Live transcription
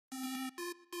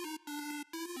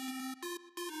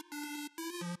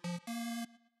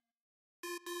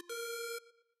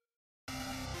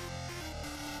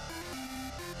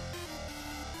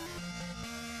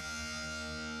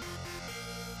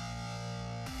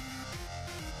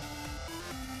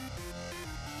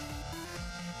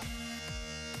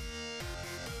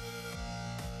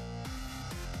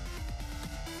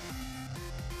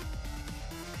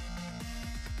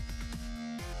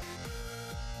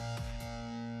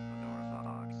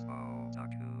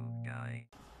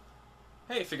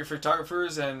Hey, figure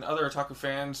photographers and other otaku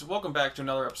fans, welcome back to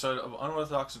another episode of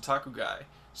Unorthodox Otaku Guy.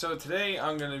 So today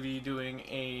I'm going to be doing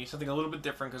something a little bit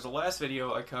different because the last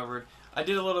video I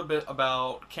did a little bit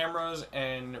about cameras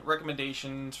and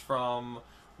recommendations from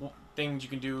things you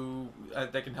can do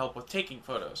that can help with taking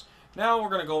photos. Now we're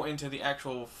going to go into the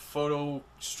actual photo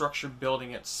structure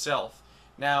building itself.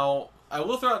 Now, I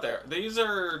will throw out there, these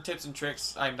are tips and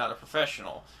tricks. I'm not a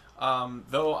professional.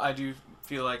 Though I do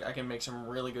feel like I can make some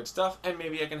really good stuff, and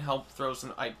maybe I can help throw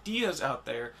some ideas out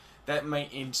there that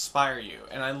might inspire you.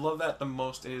 And I love that the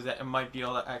most is that it might be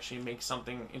able to actually make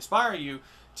something inspire you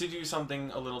to do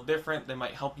something a little different that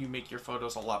might help you make your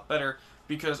photos a lot better,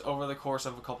 because over the course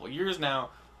of a couple of years now,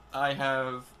 I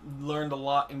have learned a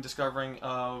lot in discovering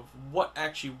of what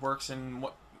actually works and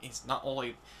what is not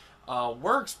only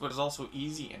works, but is also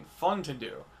easy and fun to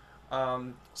do. So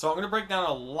I'm going to break down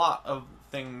a lot of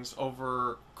things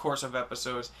over course of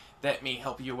episodes that may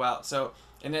help you out. So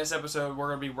in this episode, we're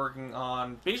going to be working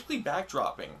on basically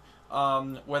backdropping,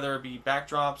 whether it be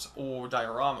backdrops or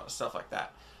dioramas, stuff like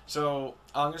that. So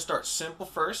I'm going to start simple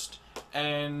first,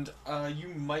 and you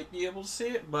might be able to see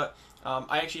it, but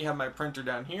I actually have my printer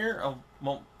down here. I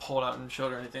won't pull it out and show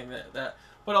it or anything that,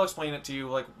 but I'll explain it to you,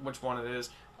 like which one it is.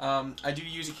 I do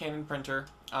use a Canon printer.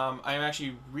 I'm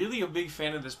actually really a big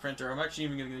fan of this printer. I'm actually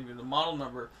even going to give you the model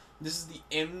number. This is the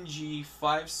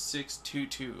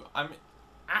MG5622. I'm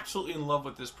absolutely in love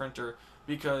with this printer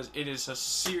because it is a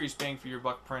serious bang for your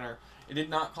buck printer. It did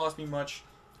not cost me much,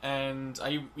 and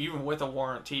even with a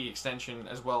warranty extension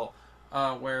as well,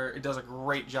 where it does a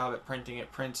great job at printing.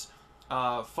 It prints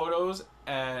photos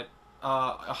at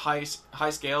a high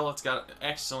scale. It's got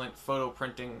excellent photo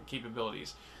printing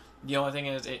capabilities. The only thing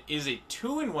is, it is a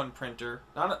 2-in-1 printer,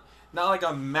 not like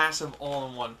a massive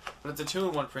all-in-one, but it's a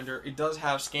 2-in-1 printer. It does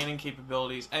have scanning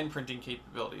capabilities and printing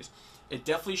capabilities. It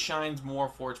definitely shines more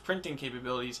for its printing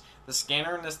capabilities. The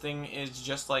scanner in this thing is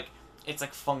just like, it's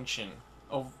like function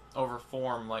over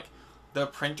form. Like, the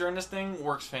printer in this thing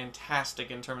works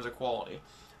fantastic in terms of quality.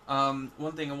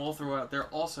 One thing I will throw out there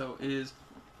also is,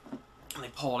 let me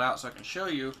pull it out so I can show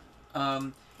you.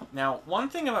 Now, one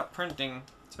thing about printing,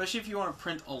 especially if you want to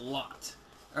print a lot,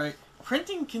 alright,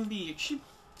 printing can be actually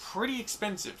pretty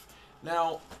expensive.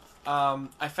 Now,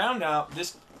 I found out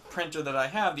this printer that I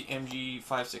have, the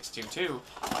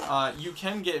MG5622, you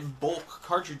can get bulk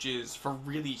cartridges for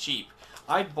really cheap.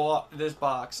 I bought this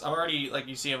box. I've already, like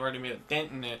you see, I've already made a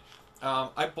dent in it.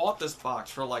 I bought this box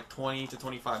for like 20 to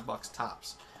 25 bucks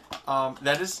tops.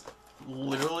 That is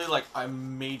literally like a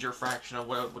major fraction of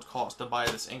what it would cost to buy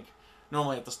this ink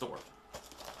normally at the store.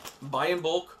 Buy in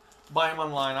bulk, buy them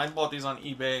online. I bought these on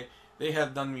eBay. They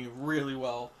have done me really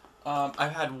well.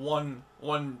 I've had one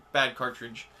bad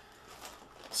cartridge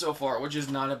so far, which is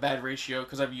not a bad ratio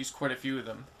because I've used quite a few of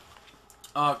them.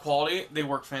 Quality, they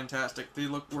work fantastic. They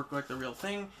work like the real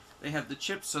thing. They have the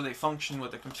chips, so they function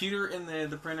with the computer in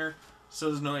the printer, so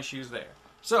there's no issues there.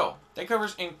 So, that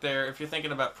covers ink there if you're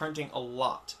thinking about printing a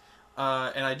lot.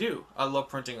 And I do. I love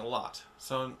printing a lot.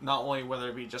 So, not only whether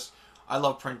it be just, I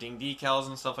love printing decals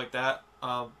and stuff like that.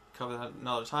 Cover that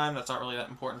another time. That's not really that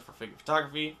important for figure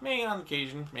photography. Maybe on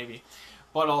occasion, maybe.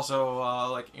 But also,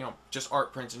 like, you know, just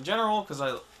art prints in general, because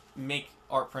I make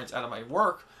art prints out of my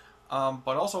work.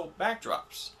 But also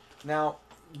backdrops. Now,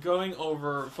 going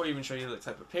over, before I even show you the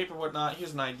type of paper and whatnot,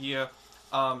 here's an idea.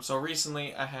 So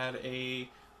recently I had a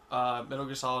Metal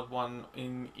Gear Solid 1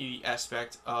 in the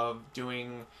aspect of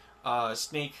doing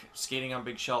Snake skating on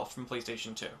Big Shell from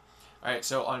PlayStation 2. Alright,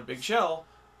 so on Big Shell,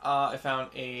 I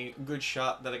found a good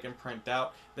shot that I can print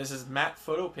out. This is matte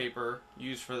photo paper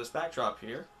used for this backdrop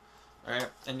here. Alright,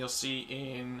 and you'll see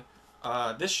in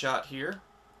this shot here,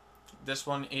 this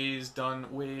one is done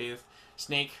with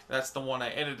Snake. That's the one I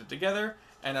edited together,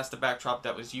 and that's the backdrop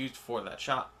that was used for that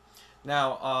shot.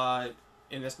 Now,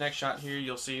 in this next shot here,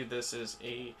 you'll see this is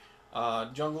a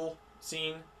jungle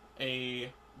scene,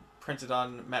 printed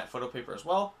on matte photo paper as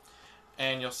well.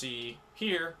 And you'll see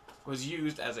here was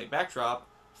used as a backdrop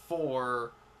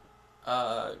for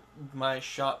my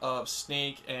shot of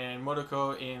Snake and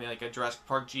Motoko in like a Jurassic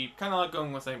Park Jeep. Kind of like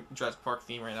going with a Jurassic Park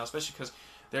theme right now, especially because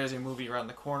there's a movie around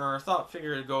the corner.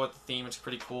 Figured to go with the theme. It's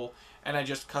pretty cool. And I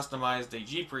just customized a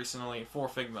Jeep recently for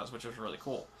Figmas, which was really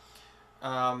cool.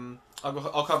 I'll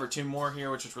cover two more here,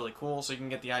 which is really cool, so you can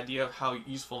get the idea of how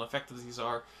useful and effective these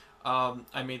are.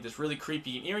 I made this really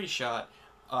creepy and eerie shot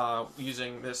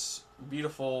using this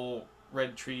beautiful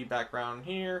red tree background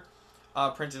here,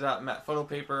 printed out in matte photo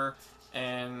paper,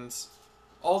 and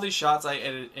all these shots I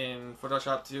edit in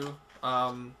Photoshop too,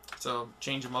 so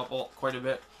change them up quite a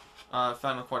bit.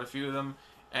 Found quite a few of them,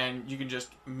 and you can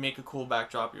just make a cool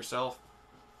backdrop yourself.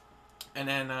 And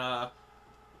then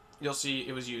you'll see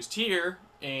it was used here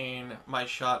in my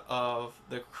shot of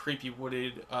the creepy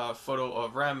wooded photo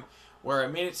of Rem, where I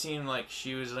made it seem like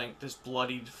she was like this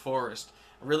bloodied forest.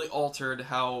 It really altered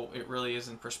how it really is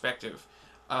in perspective.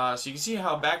 So you can see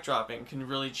how backdropping can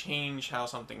really change how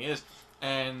something is.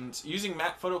 And using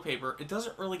matte photo paper, it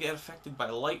doesn't really get affected by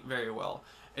light very well.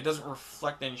 It doesn't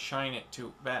reflect and shine it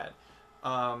too bad.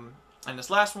 And this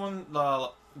last one,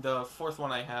 the fourth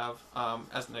one I have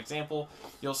as an example,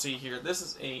 you'll see here, this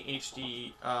is a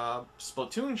HD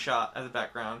Splatoon shot as a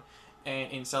background,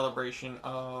 and in celebration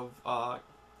of, what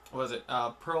was it,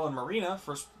 Pearl and Marina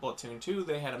for Splatoon 2,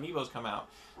 they had amiibos come out.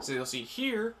 So you'll see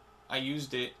here, I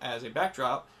used it as a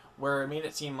backdrop, where it made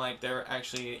it seem like they're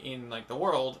actually in like the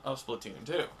world of Splatoon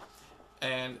 2.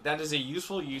 And that is a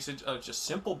useful usage of just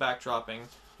simple backdropping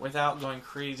without going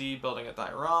crazy, building a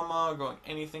diorama, going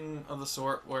anything of the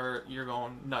sort where you're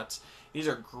going nuts. These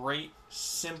are great,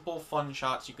 simple, fun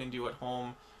shots you can do at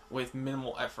home with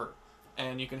minimal effort,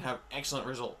 and you can have excellent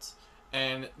results.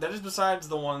 And that is besides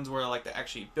the ones where I like to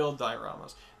actually build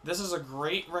dioramas. This is a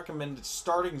great recommended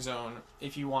starting zone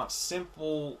if you want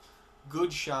simple,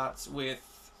 good shots with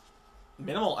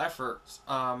minimal effort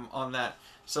on that,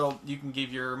 so you can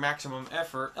give your maximum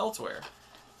effort elsewhere.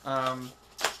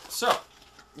 So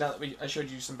now that I showed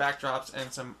you some backdrops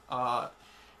and some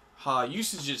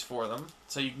usages for them,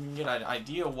 so you can get an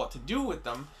idea of what to do with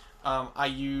them, I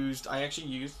actually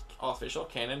used official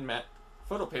Canon matte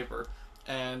photo paper,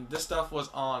 and this stuff was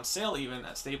on sale even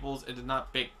at Staples. It did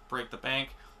not break the bank.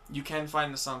 You can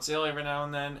find this on sale every now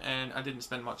and then, and I didn't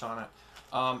spend much on it.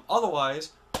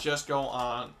 Otherwise, just go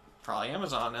on probably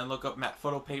Amazon and look up matte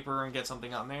photo paper and get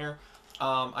something on there.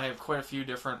 I have quite a few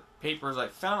different papers I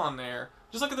found on there.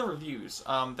 Just look at the reviews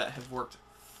that have worked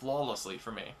flawlessly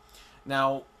for me.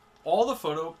 Now, all the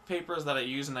photo papers that I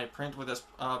use and I print with this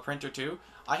printer too,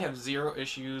 I have zero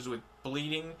issues with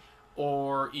bleeding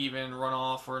or even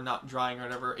runoff or not drying or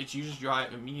whatever. It's usually dry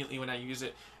immediately when I use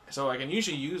it. So I can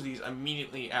usually use these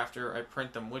immediately after I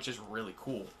print them, which is really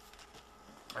cool.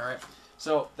 Alright,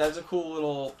 so that's a cool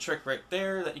little trick right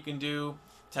there that you can do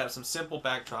to have some simple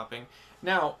backdropping.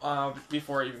 Now,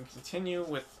 before I even continue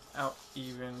without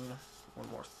even one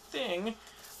more thing,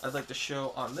 I'd like to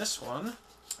show on this one.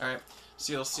 Alright,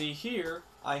 so you'll see here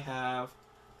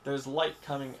there's light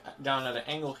coming down at an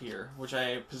angle here, which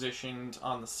I positioned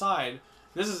on the side.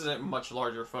 This is a much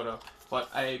larger photo, but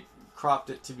I cropped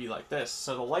it to be like this,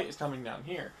 so the light is coming down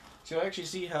here. So you'll actually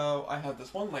see how I have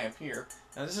this one lamp here.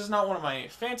 Now this is not one of my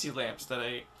fancy lamps that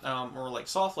or like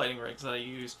soft lighting rigs that I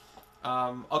use.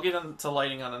 I'll get into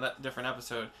lighting on a different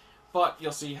episode, but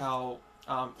you'll see how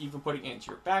even putting it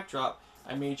into your backdrop,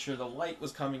 I made sure the light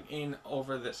was coming in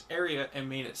over this area and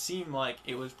made it seem like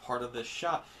it was part of this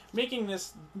shot, making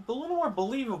this a little more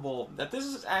believable that this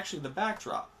is actually the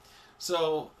backdrop.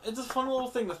 So it's a fun little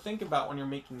thing to think about when you're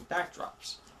making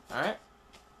backdrops. Alright?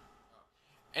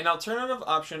 An alternative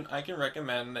option I can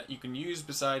recommend that you can use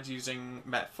besides using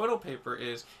matte photo paper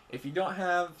is if you don't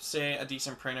have, say, a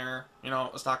decent printer,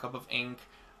 a stock up of ink,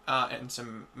 and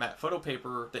some matte photo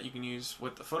paper that you can use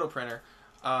with the photo printer,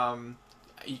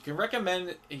 you can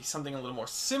recommend something a little more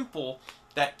simple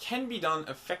that can be done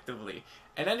effectively,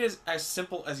 and that is as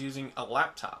simple as using a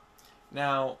laptop.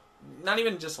 Now, not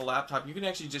even just a laptop, you can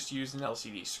actually just use an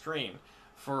LCD screen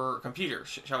for a computer,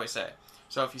 shall we say.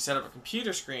 So if you set up a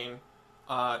computer screen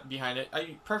behind it,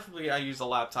 I use a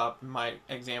laptop in my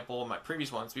example, in my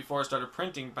previous ones, before I started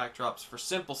printing backdrops for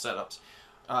simple setups.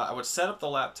 I would set up the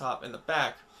laptop in the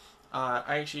back.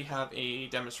 I actually have a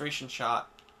demonstration shot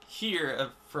here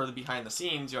for the behind the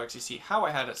scenes. You'll actually see how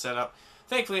I had it set up.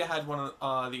 Thankfully, I had one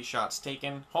of these shots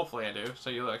taken. Hopefully I do, so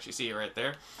you'll actually see it right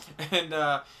there.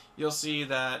 And you'll see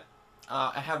that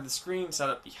I have the screen set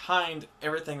up behind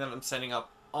everything that I'm setting up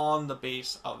on the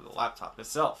base of the laptop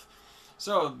itself.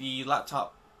 So the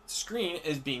laptop screen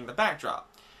is being the backdrop.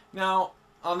 Now,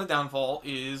 on the downfall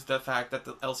is the fact that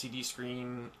the LCD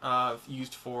screen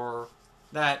used for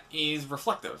that is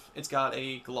reflective. It's got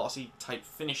a glossy type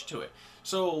finish to it.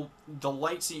 So the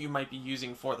lights that you might be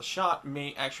using for the shot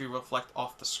may actually reflect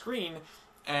off the screen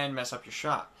and mess up your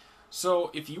shot.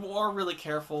 So if you are really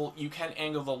careful, you can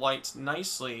angle the lights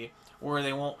nicely where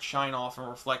they won't shine off and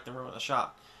reflect and ruin the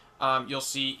shot. You'll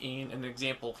see in an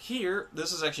example here,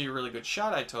 this is actually a really good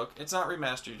shot I took. It's not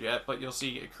remastered yet, but you'll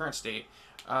see at current state.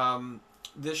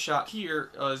 This shot here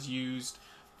was used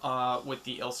with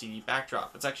the LCD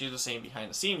backdrop. It's actually the same behind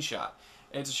the scenes shot.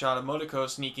 It's a shot of Motoko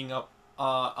sneaking up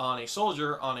on a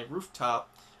soldier on a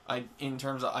rooftop in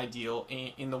terms of ideal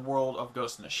in the world of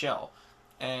Ghost in the Shell.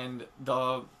 And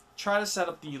try to set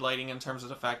up the lighting in terms of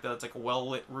the fact that it's like a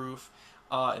well-lit roof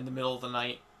in the middle of the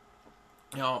night.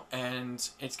 and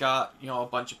it's got, a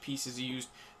bunch of pieces used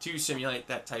to simulate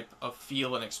that type of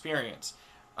feel and experience,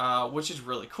 which is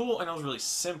really cool, and it was really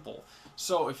simple.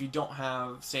 So if you don't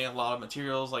have, say, a lot of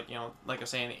materials, like, like I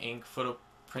say, an ink, photo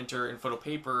printer, and photo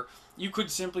paper, you could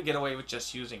simply get away with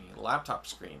just using a laptop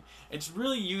screen. It's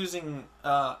really using,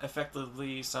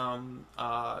 effectively, some,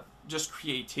 just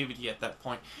creativity at that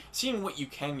point, seeing what you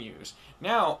can use.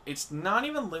 Now, it's not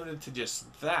even limited to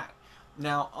just that.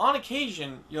 Now, on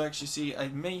occasion, you'll actually see I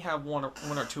may have one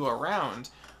or two around.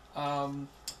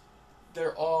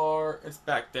 It's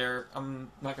back there.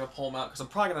 I'm not going to pull them out because I'm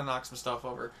probably going to knock some stuff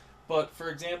over. But, for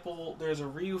example, there's a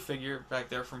Ryu figure back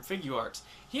there from Figuarts.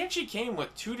 He actually came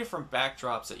with 2 different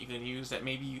backdrops that you can use that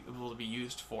may be able to be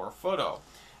used for a photo.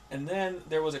 And then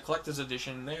there was a collector's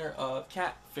edition there of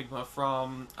Cat Figma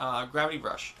from Gravity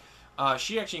Brush.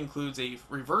 She actually includes a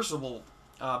reversible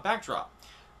backdrop.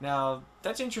 Now,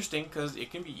 that's interesting because it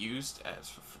can be used as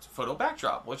photo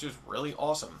backdrop, which is really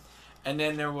awesome. And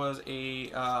then there was a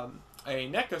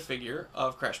NECA figure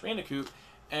of Crash Bandicoot,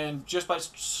 and just by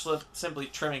simply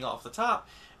trimming off the top,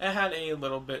 it had a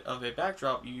little bit of a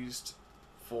backdrop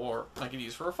I could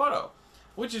use for a photo,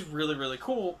 which is really, really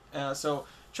cool. So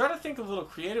try to think a little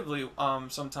creatively.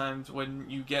 Sometimes when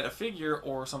you get a figure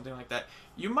or something like that,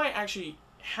 you might actually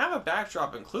have a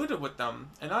backdrop included with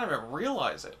them and not even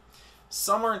realize it.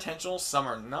 Some are intentional, some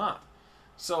are not.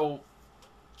 So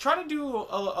try to do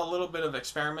a little bit of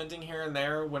experimenting here and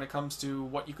there when it comes to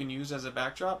what you can use as a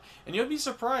backdrop, and you'll be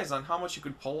surprised on how much you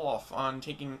could pull off on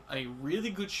taking a really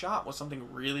good shot with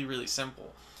something really, really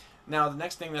simple. Now, the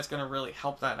next thing that's going to really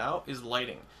help that out is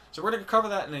lighting. So we're going to cover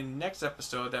that in the next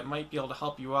episode that might be able to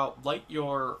help you out, light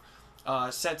your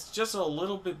sets just a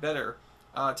little bit better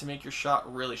to make your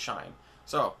shot really shine.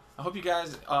 So I hope you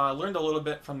guys learned a little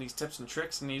bit from these tips and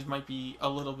tricks, and these might be a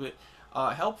little bit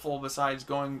helpful besides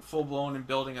going full-blown and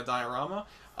building a diorama.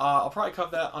 I'll probably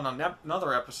cover that on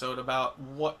another episode about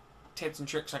what tips and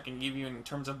tricks I can give you in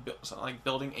terms of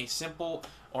building a simple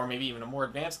or maybe even a more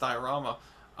advanced diorama,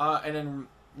 and then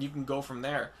you can go from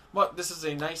there. But this is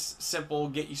a nice, simple,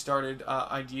 get you started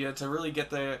idea to really get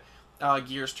the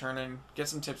gears turning, get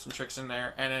some tips and tricks in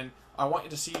there, and then I want you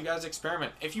to see you guys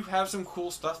experiment. If you have some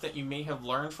cool stuff that you may have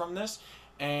learned from this,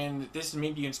 and this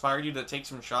maybe inspired you to take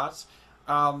some shots,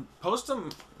 post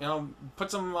them, put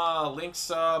some links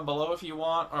below if you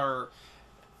want, or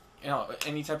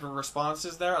any type of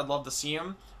responses there. I'd love to see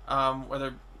them,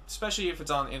 especially if it's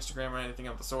on Instagram or anything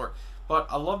of the sort. But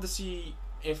I'd love to see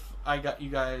if I got you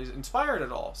guys inspired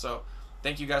at all. So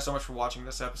thank you guys so much for watching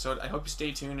this episode. I hope you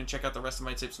stay tuned and check out the rest of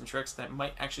my tips and tricks that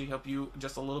might actually help you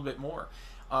just a little bit more.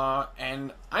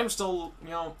 And I'm still,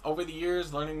 over the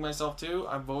years learning myself too.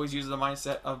 I've always used the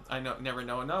mindset of never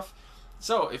know enough.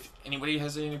 So if anybody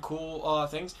has any cool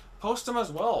things, post them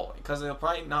as well, because they'll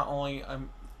probably not only, I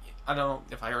don't know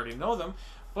if I already know them,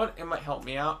 but it might help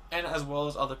me out, and as well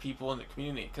as other people in the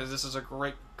community, because this is a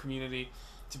great community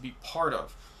to be part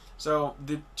of. So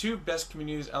the 2 best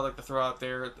communities I like to throw out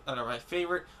there that are my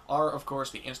favorite are, of course,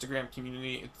 the Instagram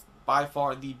community. It's by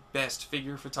far the best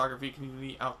figure photography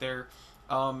community out there.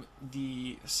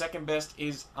 The second best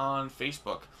is on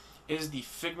Facebook. It is the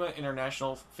Figma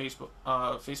International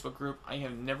Facebook group. I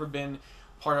have never been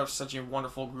part of such a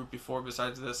wonderful group before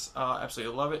besides this.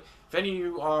 Absolutely love it. If any of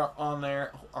you are on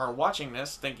there, are watching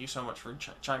this, thank you so much for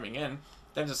chiming in.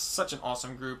 That is such an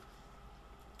awesome group.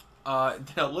 A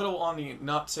little on the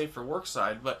not safe for work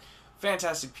side, but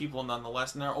fantastic people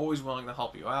nonetheless, and they're always willing to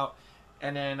help you out.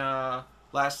 And then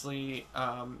lastly,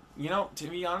 to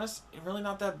be honest, it's really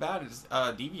not that bad is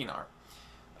DeviantArt.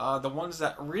 The ones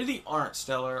that really aren't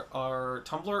stellar are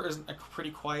Tumblr is a pretty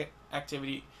quiet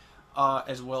activity,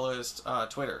 as well as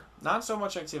Twitter. Not so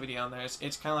much activity on there.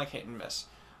 It's kind of like hit and miss.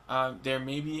 There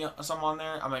may be some on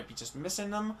there. I might be just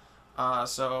missing them.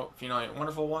 So if you know any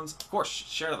wonderful ones, of course,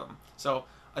 share them. So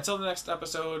until the next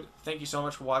episode, thank you so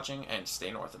much for watching, and stay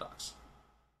unorthodox.